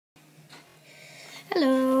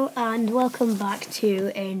Hello and welcome back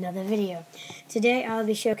to another video. Today I'll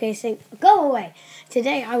be showcasing... Go away!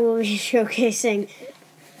 Today I will be showcasing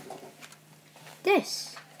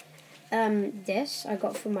this. This I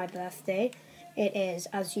got for my birthday. It is,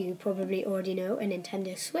 as you probably already know, a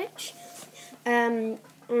Nintendo Switch. And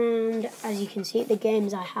as you can see, the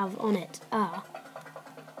games I have on it are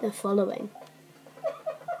the following.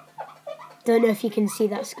 Don't know if you can see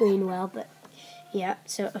that screen well, but yeah,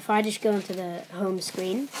 so if I just go into the home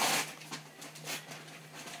screen,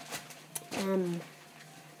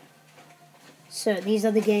 so these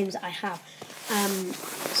are the games I have.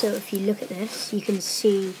 So if you look at this, you can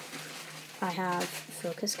see I have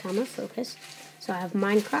focus, camera, focus. So I have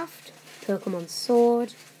Minecraft, Pokemon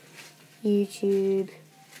Sword, YouTube,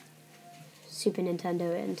 Super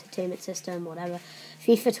Nintendo Entertainment System, whatever,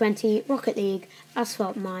 FIFA 20, Rocket League,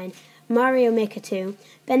 Asphalt 9, Mario Maker 2,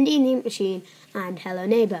 Bendy and the Ink Machine, and Hello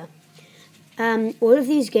Neighbor. All of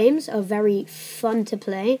these games are very fun to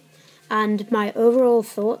play, and my overall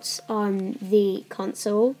thoughts on the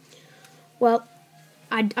console, well,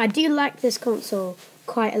 I do like this console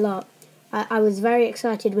quite a lot. I was very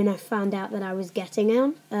excited when I found out that I was getting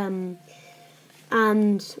it, and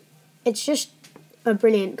it's just a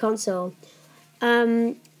brilliant console.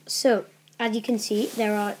 So, as you can see,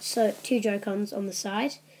 there are two Joy-Cons on the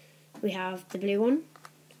side. We have the blue one.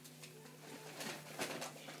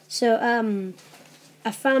 So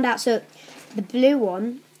I found out, so the blue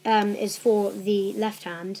one is for the left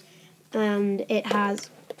hand, and it has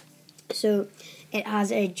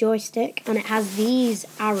a joystick and it has these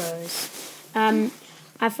arrows.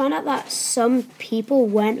 I found out that some people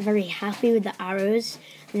weren't very happy with the arrows.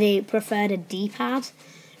 They preferred a D-pad,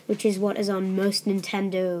 which is what is on most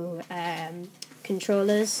Nintendo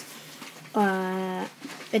controllers.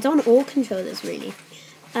 It's on all controllers, really.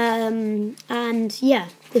 And yeah,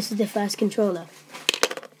 this is the first controller.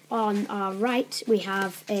 On our right, we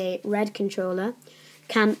have a red controller.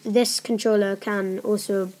 This controller can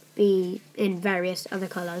also be in various other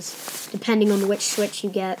colours, depending on which Switch you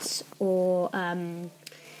get, or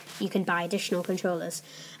you can buy additional controllers.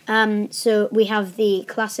 So we have the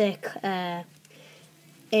classic A,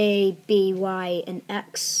 B, Y, and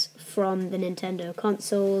X from the Nintendo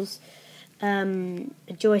consoles. A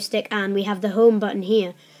joystick, and we have the home button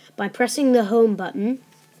here. By pressing the home button,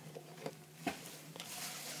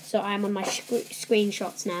 so I'm on my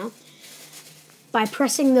screenshots now. By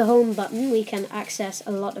pressing the home button, we can access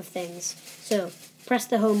a lot of things. So press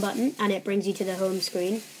the home button, and it brings you to the home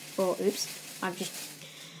screen. Or oops, I've just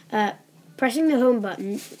pressing the home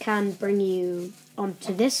button can bring you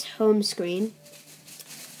onto this home screen.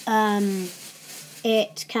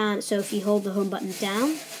 It can, so if you hold the home button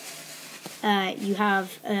down, you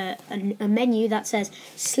have a menu that says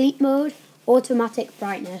sleep mode, automatic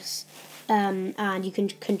brightness, and you can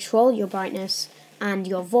control your brightness and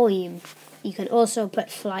your volume. You can also put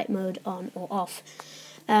flight mode on or off.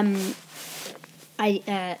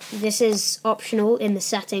 This is optional in the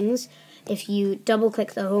settings. If you double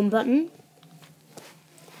click the home button,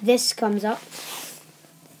 this comes up.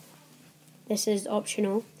 This is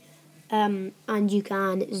optional. And you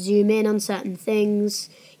can zoom in on certain things.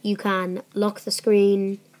 You can lock the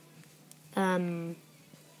screen, and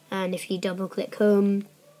if you double click home,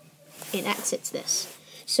 it exits this.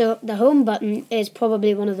 So the home button is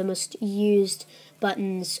probably one of the most used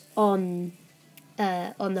buttons on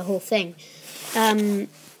the whole thing.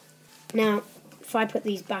 Now, if I put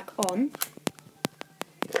these back on,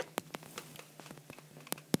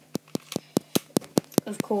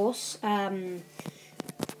 of course,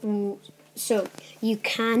 so you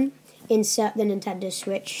can insert the Nintendo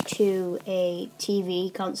Switch to a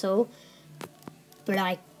TV console, but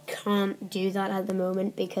I can't do that at the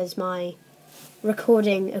moment because my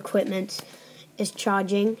recording equipment is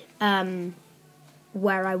charging,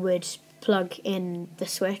 where I would plug in the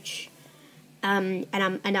Switch, and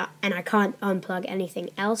I can't unplug anything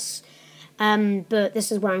else. But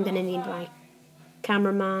this is where I'm going to need my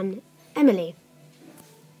cameraman, Emily.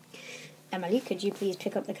 Emily, could you please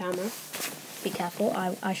pick up the camera? Be careful,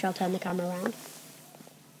 I shall turn the camera around.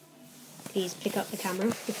 Please pick up the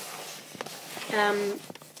camera.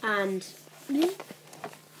 And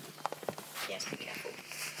yes, be careful.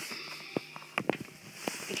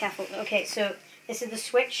 Be careful. Okay, so this is the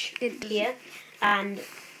Switch here, and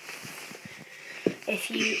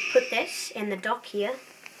if you put this in the dock here,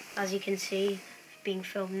 as you can see, being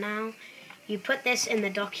filmed now, you put this in the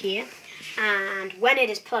dock here, and when it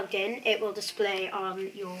is plugged in, it will display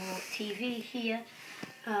on your TV here.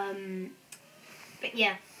 But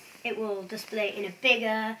yeah, it will display in a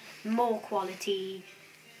bigger, more quality,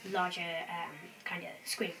 larger kind of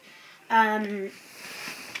screen. Now,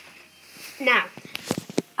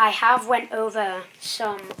 I have went over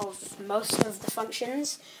most of the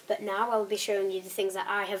functions, but now I'll be showing you the things that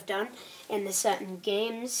I have done in the certain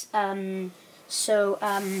games. I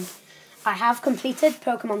have completed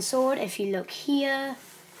Pokemon Sword. If you look here,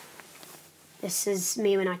 this is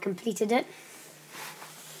me when I completed it.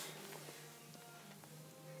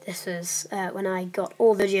 This was when I got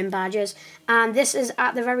all the gym badges, and this is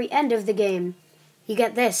at the very end of the game. You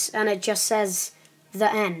get this, and it just says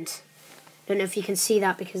the end. Don't know if you can see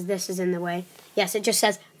that because this is in the way. Yes, it just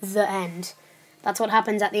says the end. That's what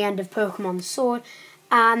happens at the end of Pokemon Sword,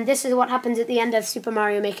 and this is what happens at the end of Super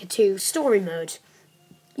Mario Maker 2 Story Mode.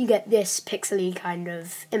 You get this pixely kind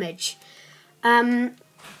of image.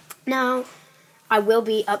 Now, I will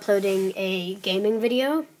be uploading a gaming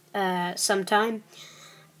video sometime.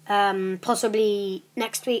 Possibly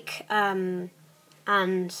next week, and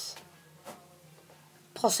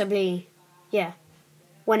possibly, yeah,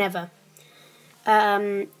 whenever.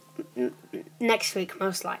 Next week,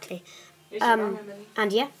 most likely.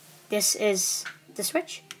 And yeah, this is the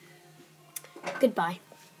Switch. Goodbye.